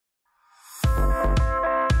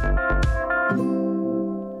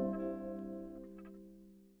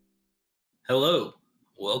Hello,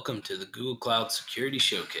 welcome to the Google Cloud Security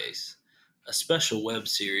Showcase, a special web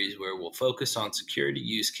series where we'll focus on security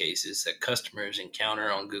use cases that customers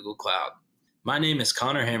encounter on Google Cloud. My name is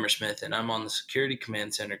Connor Hammersmith, and I'm on the Security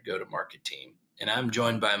Command Center go-to-market team, and I'm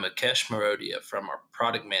joined by Mukesh Marodia from our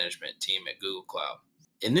product management team at Google Cloud.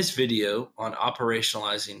 In this video on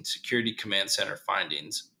operationalizing Security Command Center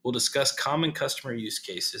findings, we'll discuss common customer use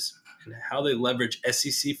cases and how they leverage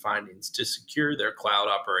SEC findings to secure their cloud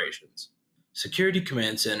operations. Security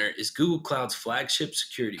Command Center is Google Cloud's flagship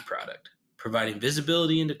security product, providing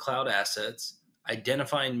visibility into cloud assets,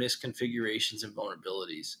 identifying misconfigurations and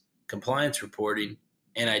vulnerabilities, compliance reporting,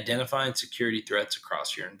 and identifying security threats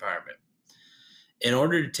across your environment. In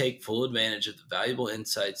order to take full advantage of the valuable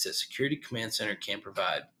insights that Security Command Center can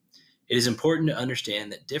provide, it is important to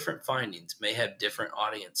understand that different findings may have different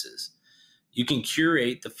audiences. You can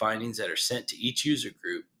curate the findings that are sent to each user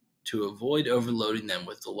group to avoid overloading them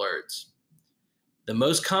with alerts. The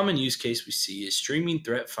most common use case we see is streaming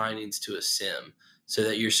threat findings to a SIEM so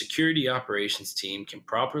that your security operations team can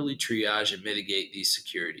properly triage and mitigate these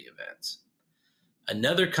security events.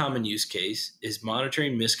 Another common use case is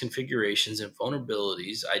monitoring misconfigurations and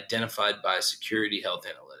vulnerabilities identified by Security Health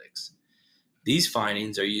Analytics. These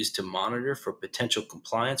findings are used to monitor for potential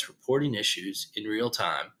compliance reporting issues in real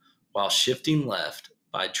time while shifting left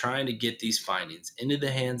by trying to get these findings into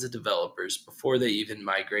the hands of developers before they even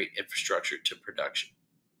migrate infrastructure to production.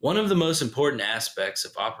 One of the most important aspects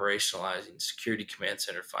of operationalizing Security Command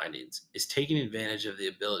Center findings is taking advantage of the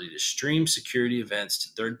ability to stream security events to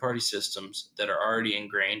third-party systems that are already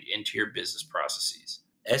ingrained into your business processes.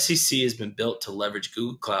 SEC has been built to leverage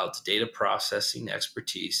Google Cloud's data processing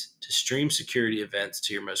expertise to stream security events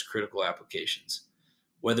to your most critical applications.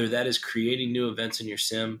 Whether that is creating new events in your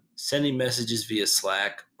SIEM, sending messages via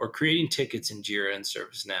Slack, or creating tickets in Jira and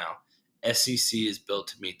ServiceNow, SEC is built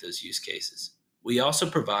to meet those use cases. We also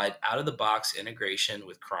provide out-of-the-box integration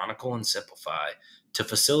with Chronicle and Simplify to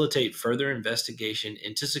facilitate further investigation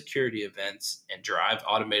into security events and drive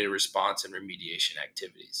automated response and remediation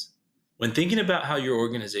activities. When thinking about how your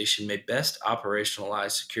organization may best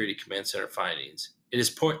operationalize Security Command Center findings, it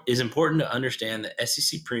is important to understand that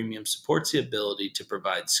SEC Premium supports the ability to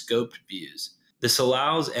provide scoped views. This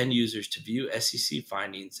allows end users to view SEC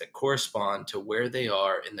findings that correspond to where they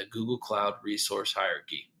are in the Google Cloud resource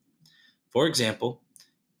hierarchy. For example,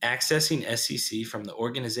 accessing SEC from the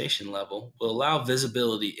organization level will allow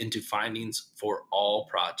visibility into findings for all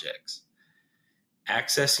projects.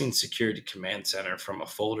 Accessing Security Command Center from a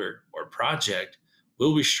folder or project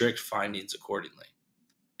will restrict findings accordingly.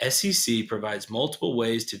 SEC provides multiple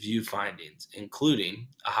ways to view findings, including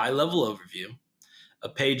a high-level overview, a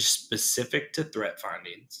page specific to threat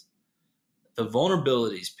findings. The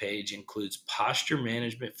Vulnerabilities page includes posture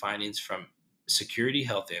management findings from Security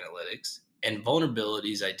Health Analytics and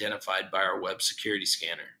vulnerabilities identified by our web security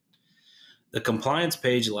scanner. The Compliance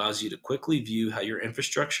page allows you to quickly view how your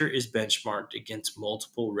infrastructure is benchmarked against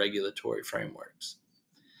multiple regulatory frameworks.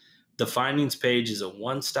 The Findings page is a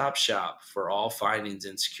one-stop shop for all findings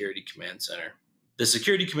in Security Command Center. The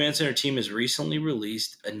Security Command Center team has recently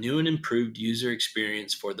released a new and improved user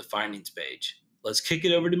experience for the Findings page. Let's kick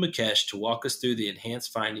it over to Mukesh to walk us through the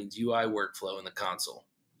enhanced Findings UI workflow in the console.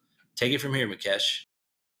 Take it from here, Mukesh.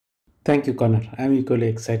 Thank you, Connor. I'm equally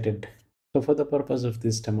excited. So for the purpose of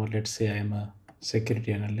this demo, let's say I'm a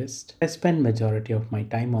security analyst. I spend majority of my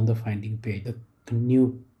time on the finding page. The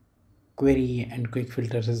new query and quick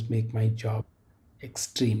filters make my job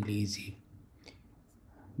extremely easy.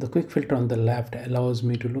 The quick filter on the left allows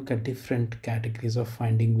me to look at different categories of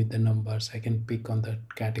finding with the numbers. I can pick on the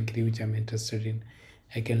category which I'm interested in.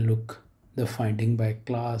 I can look the finding by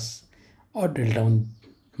class or drill down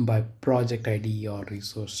by project ID or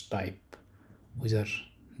resource type which are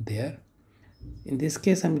there. In this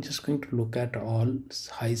case, I'm just going to look at all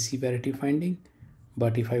high severity finding,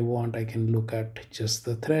 but if I want, I can look at just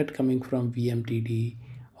the threat coming from VMTD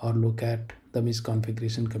or look at the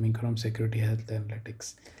misconfiguration coming from Security Health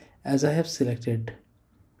Analytics. As I have selected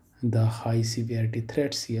the high severity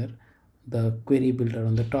threats here, the query builder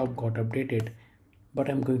on the top got updated, but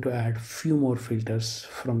I'm going to add few more filters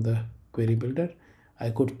from the query builder.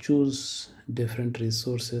 I could choose different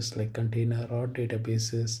resources like container or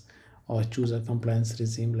databases, or choose a compliance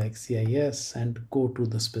regime like CIS and go to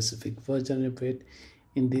the specific version of it.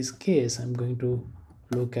 In this case, I'm going to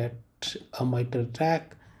look at a MITRE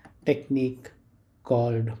track technique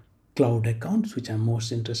called cloud accounts, which I'm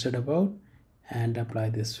most interested about, and apply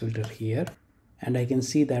this filter here. And I can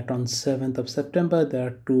see that on 7th of September, there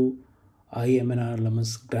are two IMNR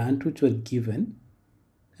alumnus grant which were given.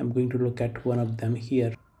 I'm going to look at one of them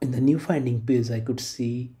here. In the new finding page, I could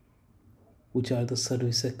see which are the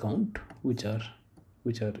service account which are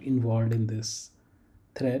involved in this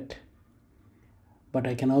thread. But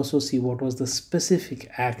I can also see what was the specific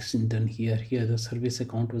action done here. Here the service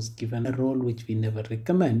account was given a role which we never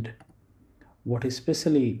recommend. What is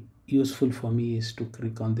especially useful for me is to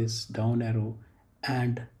click on this down arrow,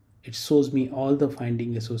 and it shows me all the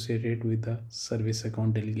finding associated with the service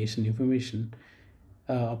account delegation information.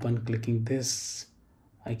 Upon clicking this,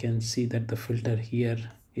 I can see that the filter here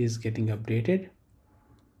is getting updated,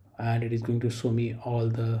 and it is going to show me all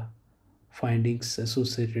the findings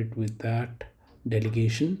associated with that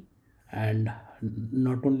delegation. And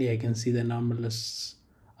not only I can see the anomalous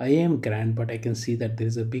IAM grant, but I can see that there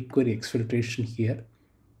is a BigQuery exfiltration here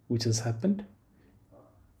which has happened.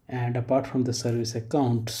 And apart from the service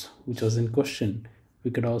accounts which was in question,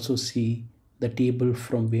 we could also see the table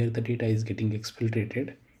from where the data is getting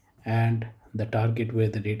exfiltrated and the target where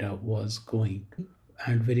the data was going.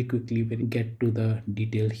 And very quickly we get to the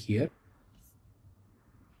detail here.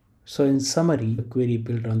 So in summary, the query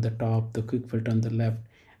built on the top, the quick filter on the left,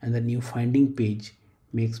 and the new finding page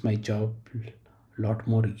makes my job a lot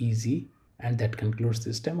more easy. And that concludes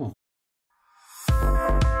this demo.